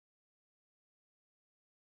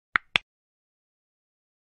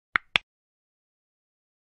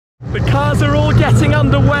The cars are all getting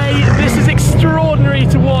underway. This is extraordinary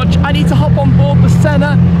to watch. I need to hop on board the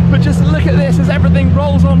Senna, but just look at this as everything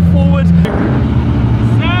rolls on forward.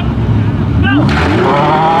 Set, go!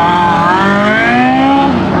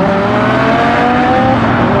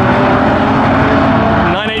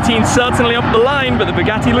 918 certainly up the line, but the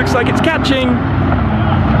Bugatti looks like it's catching.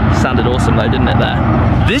 Sounded awesome though, didn't it there?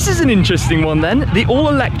 This is an interesting one then. The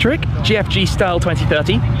all-electric GFG Style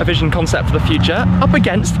 2030, a vision concept for the future, up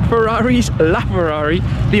against Ferrari's LaFerrari,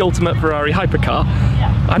 the ultimate Ferrari hypercar.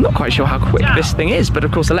 I'm not quite sure how quick this thing is, but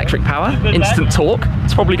of course electric power, instant torque.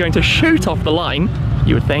 It's probably going to shoot off the line,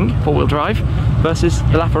 you would think, four-wheel drive, versus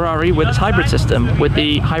the LaFerrari with its hybrid system, with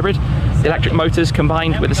the hybrid electric motors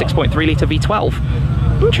combined with a 6.3 litre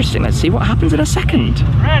V12. Interesting, let's see what happens in a second.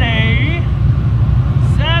 Ready?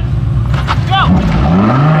 Set, go!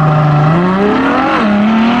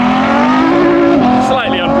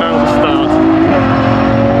 Slightly unparalleled start.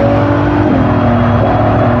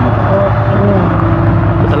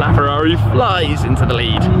 But the LaFerrari flies into the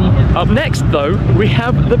lead. Up next though, we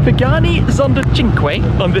have the Pagani Zonda Cinque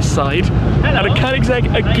on this side and a Koenigsegg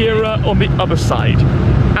Agera on the other side.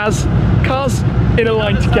 As cars in a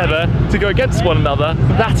line together to go against one another,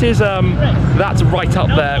 that's right up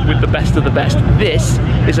there with the best of the best. This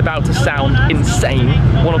is about to sound insane,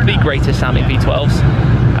 one of the greatest sounding V12s,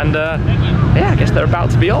 and yeah, I guess they're about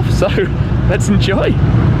to be off, so let's enjoy.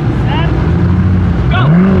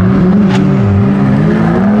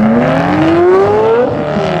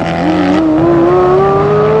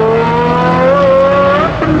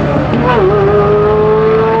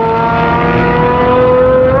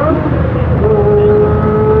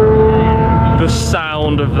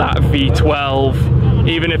 Of that V12,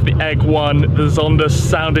 even if the Egg won, the Zonda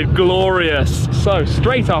sounded glorious. So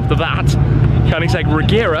straight after that, Koenigsegg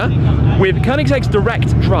Regera with Koenigsegg's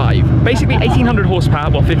direct drive, basically 1800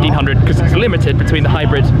 horsepower, well 1500 because it's limited between the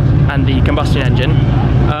hybrid and the combustion engine,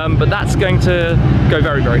 but that's going to go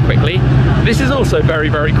very, very quickly. This is also very,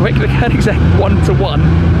 very quick, the Koenigsegg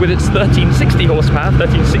 1-to-1 with its 1360 horsepower,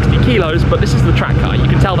 1360 kilos, but this is the track car. You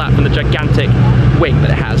can tell that from the gigantic wing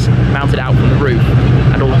that it has mounted out from the roof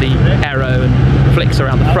and all the aero and flicks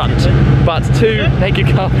around the front. But two naked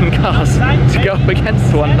carbon cars to go up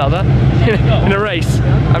against one another in a race.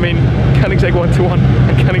 I mean, Koenigsegg 1-to-1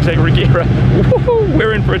 and Koenigsegg Regera. Woohoo,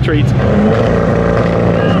 we're in for a treat.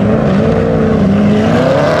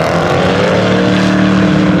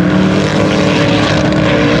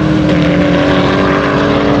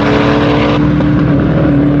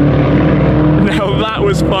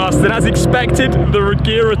 Fast, and as expected, the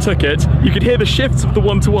Regera took it. You could hear the shifts of the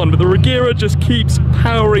 1-to-1, but the Regera just keeps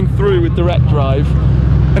powering through with direct drive.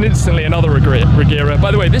 And instantly another Regera.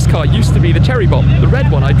 By the way, this car used to be the Cherry Bomb, the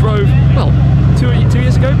red one I drove, well, two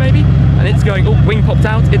years ago maybe, and it's going, oh, wing popped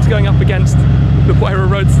out, it's going up against the Huayra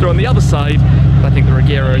Roadster on the other side. I think the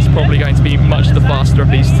Regera is probably going to be much the faster of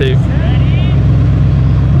these two.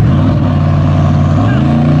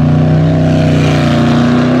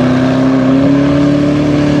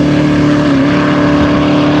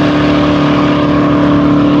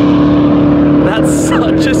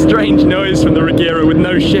 Strange noise from the Regera with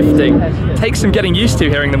no shifting. Takes some getting used to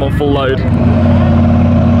hearing them on full load.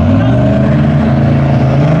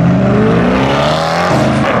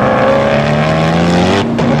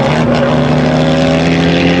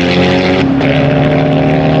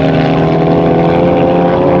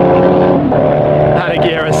 That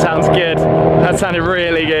Agera sounds good. That sounded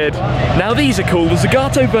really good. Now these are cool, the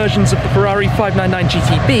Zagato versions of the Ferrari 599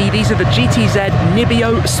 GTB. These are the GTZ,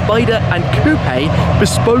 Nibio, Spider and Coupe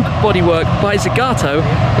bespoke bodywork by Zagato,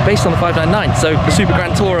 based on the 599. So the Super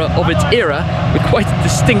Grand Tourer of its era with quite a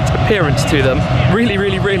distinct appearance to them. Really,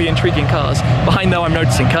 really, really intriguing cars. Behind though I'm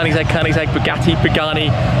noticing Koenigsegg, Bugatti,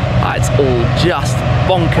 Pagani. It's all just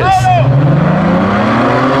bonkers.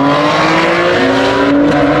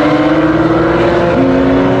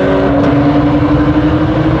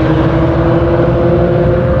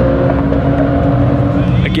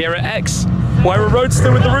 Agera X, Huayra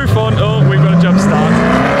Roadster with the roof on. Oh, we've got a jump start.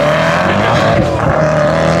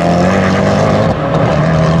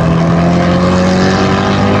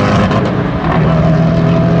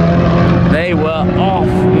 They were off.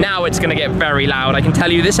 Now it's going to get very loud. I can tell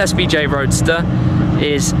you this SVJ Roadster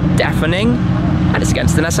is deafening, and it's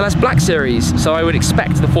against an SLS Black Series, so I would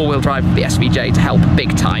expect the four-wheel drive of the SVJ to help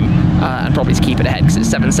big time, and probably to keep it ahead because it's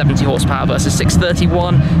 770 horsepower versus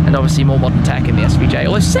 631, and obviously more modern tech in the SVJ.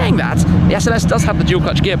 Although saying that, the SLS does have the dual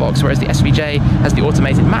clutch gearbox, whereas the SVJ has the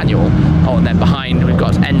automated manual. Oh, and then behind we've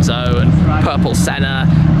got Enzo and Purple Senna.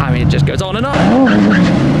 I mean, it just goes on and on.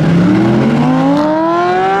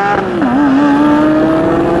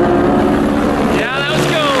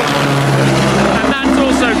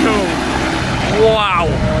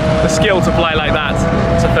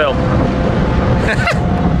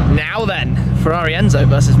 Ferrari Enzo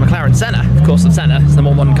versus McLaren Senna. Of course, the Senna is the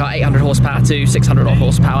more modern car, 800 horsepower to 600 odd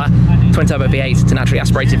horsepower, twin turbo V8 to naturally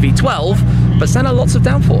aspirated V12, but Senna lots of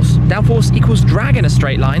downforce. Downforce equals drag in a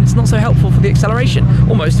straight line. It's not so helpful for the acceleration.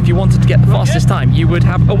 Almost, if you wanted to get the fastest time, you would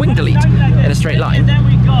have a wing delete in a straight line.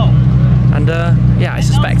 And yeah, I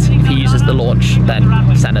suspect if he uses the launch,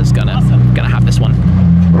 then Senna's gonna have this one.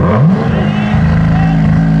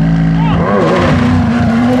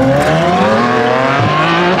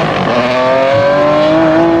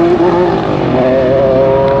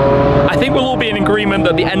 I think we'll all be in agreement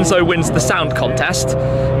that the Enzo wins the sound contest,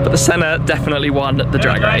 but the Senna definitely won the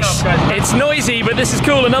drag race. It's noisy, but this is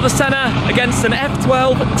cool. Another Senna against an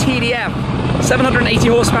F12 TDF. 780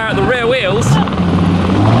 horsepower at the rear wheels.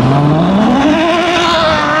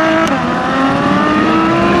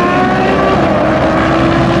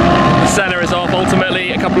 The Senna is off,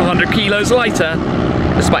 ultimately a couple of 100 kilos lighter,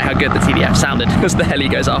 despite how good the TDF sounded, because the heli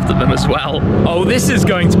goes after them as well. Oh, this is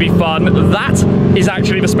going to be fun. That is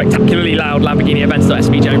actually the spectacularly loud Lamborghini Aventador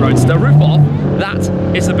SVJ Roadster roof off. That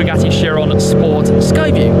is the Bugatti Chiron Sport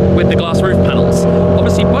Skyview with the glass roof panels.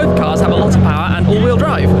 Obviously, both cars have a lot of power and all-wheel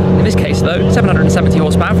drive. In this case, though, 770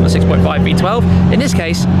 horsepower from the 6.5 V12. In this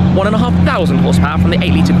case, 1,500 horsepower from the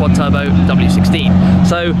 8-litre quad-turbo W16.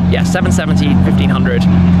 So, yeah, 770, 1,500.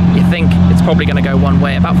 You think it's probably going to go one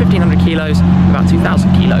way, about 1,500 kilos, about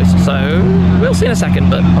 2,000 kilos. So, we'll see in a second,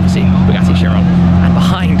 but obviously, Bugatti Chiron. And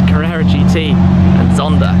behind, Carrera GT and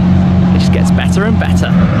Zonda. It just gets better and better.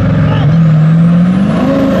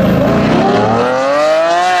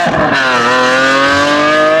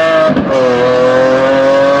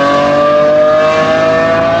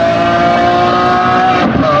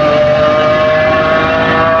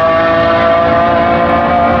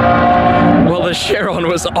 Well, the Chiron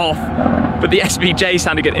was off, but the SVJ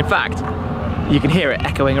sounded good. In fact, you can hear it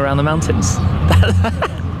echoing around the mountains.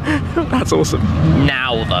 That's awesome.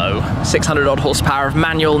 Now though, 600 odd horsepower of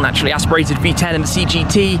manual, naturally aspirated V10 in the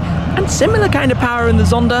CGT, and similar kind of power in the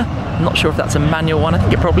Zonda. I'm not sure if that's a manual one, I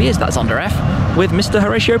think it probably is, that Zonda F, with Mr.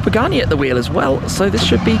 Horatio Pagani at the wheel as well, so this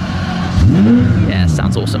should be... yeah,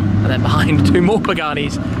 sounds awesome. And then behind, two more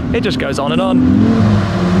Paganis. It just goes on and on.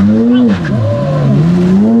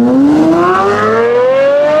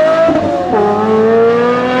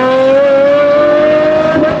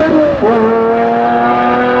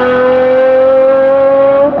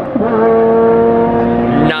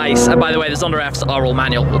 And by the way, the Zonda Fs are all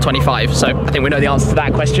manual, or 25, so I think we know the answer to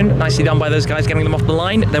that question. Nicely done by those guys getting them off the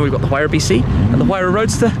line. Then we've got the Huayra BC, and the Huayra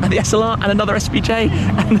Roadster, and the SLR, and another SVJ,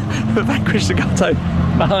 and the Vanquish Zagato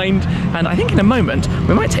behind. And I think in a moment,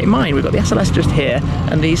 we might take mine. We've got the SLS just here,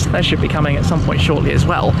 and these should be coming at some point shortly as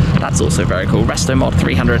well. That's also very cool. Resto Mod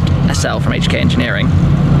 300 SL from HK Engineering.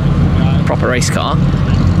 Proper race car.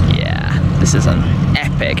 Yeah, this is an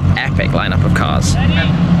epic, epic lineup of cars.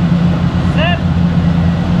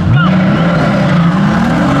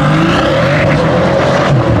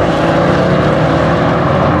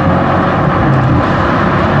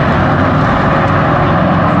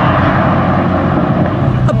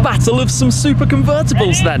 Battle of some super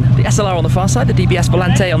convertibles then. The SLR on the far side, the DBS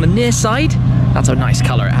Volante on the near side. That's a nice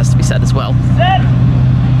colour, it has to be said as well. Set,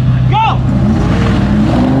 go!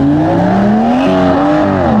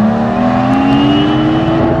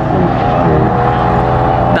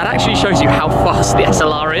 That actually shows you how fast the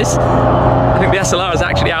SLR is. I think the SLR is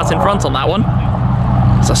actually out in front on that one.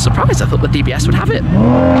 So I was surprised, I thought the DBS would have it.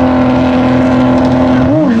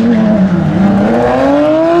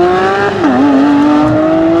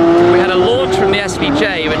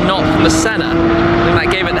 SVJ, but not from the Senna. I think that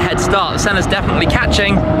gave it the head start. The Senna's definitely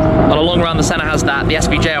catching. On a long run, the Senna has that. The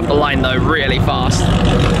SVJ off the line, though, really fast.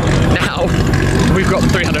 Now, we've got the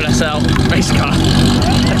 300 SL race car.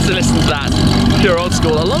 Let's listen to that. Pure old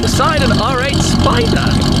school, alongside an R8 Spider.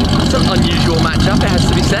 That's an unusual matchup, it has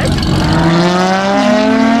to be said.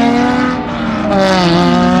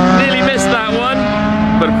 Nearly missed that one.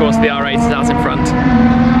 But of course, the R8 is out in front.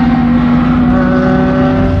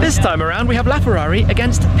 This time around we have LaFerrari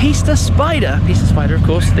against Pista Spider. Pista Spider, of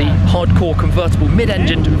course, the hardcore convertible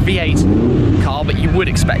mid-engined V8 car, but you would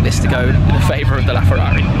expect this to go in the favour of the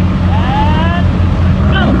LaFerrari.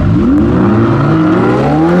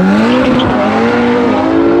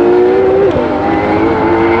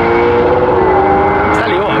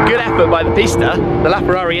 Tell you what, a good effort by the Pista. The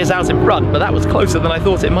LaFerrari is out in front, but that was closer than I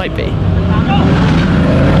thought it might be.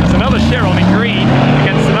 It's another Chiron in green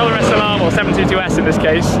against another SLR, or 722S in this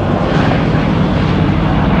case.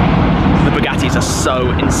 The Bugattis are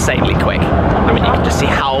so insanely quick. I mean, you can just see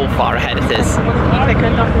how far ahead it is.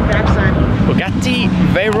 Bugatti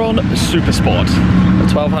Veyron Supersport,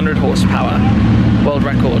 1200 horsepower. world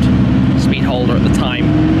record speed holder at the time,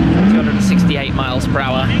 268 miles per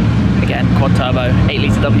hour. Again, quad turbo, 8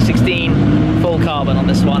 litre W16, full carbon on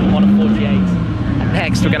this one of 48. And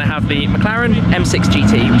next we're going to have the McLaren M6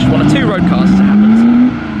 GT, which is one of 2 road cars as it happens.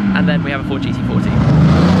 And then we have a Ford GT40.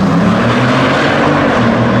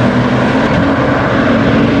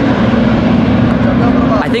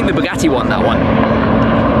 I think the Bugatti won that one.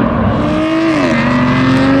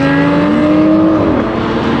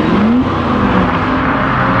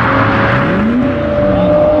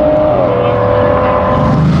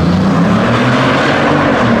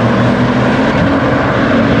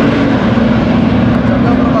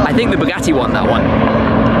 I think the Bugatti won that one.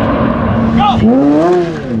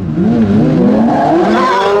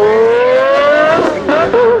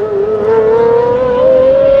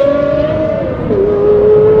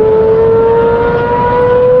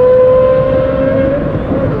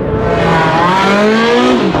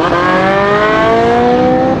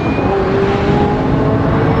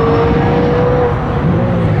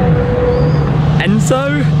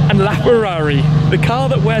 Enzo and LaFerrari, the car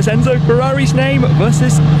that wears Enzo Ferrari's name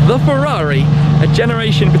versus the Ferrari. A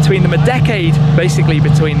generation between them, a decade basically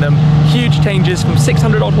between them. Huge changes from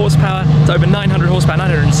 600 odd horsepower to over 900 horsepower,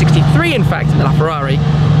 963 in fact in the LaFerrari,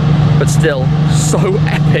 but still so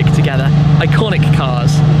epic together. Iconic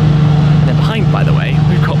cars. And then behind, by the way,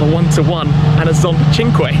 we've got the 1-to-1 and a Zonda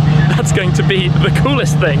Cinque. That's going to be the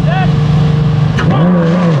coolest thing.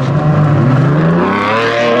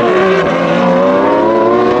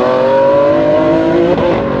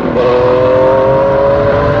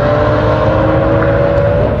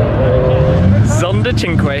 Zonda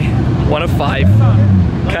Cinque, 1 of 5.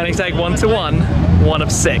 Koenigsegg 1-to-1, 1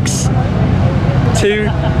 of 6. 2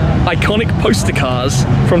 iconic poster cars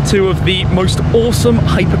from 2 of the most awesome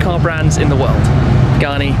hypercar brands in the world.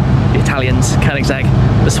 Pagani, the Italians, Koenigsegg,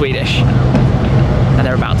 the Swedish. And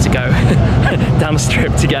they're about to go down the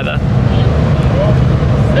strip together.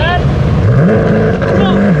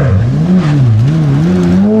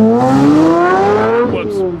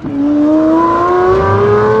 Whoops.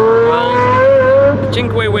 Well,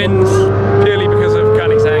 Cinque wins purely because of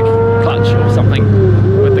Koenigsegg clutch or something.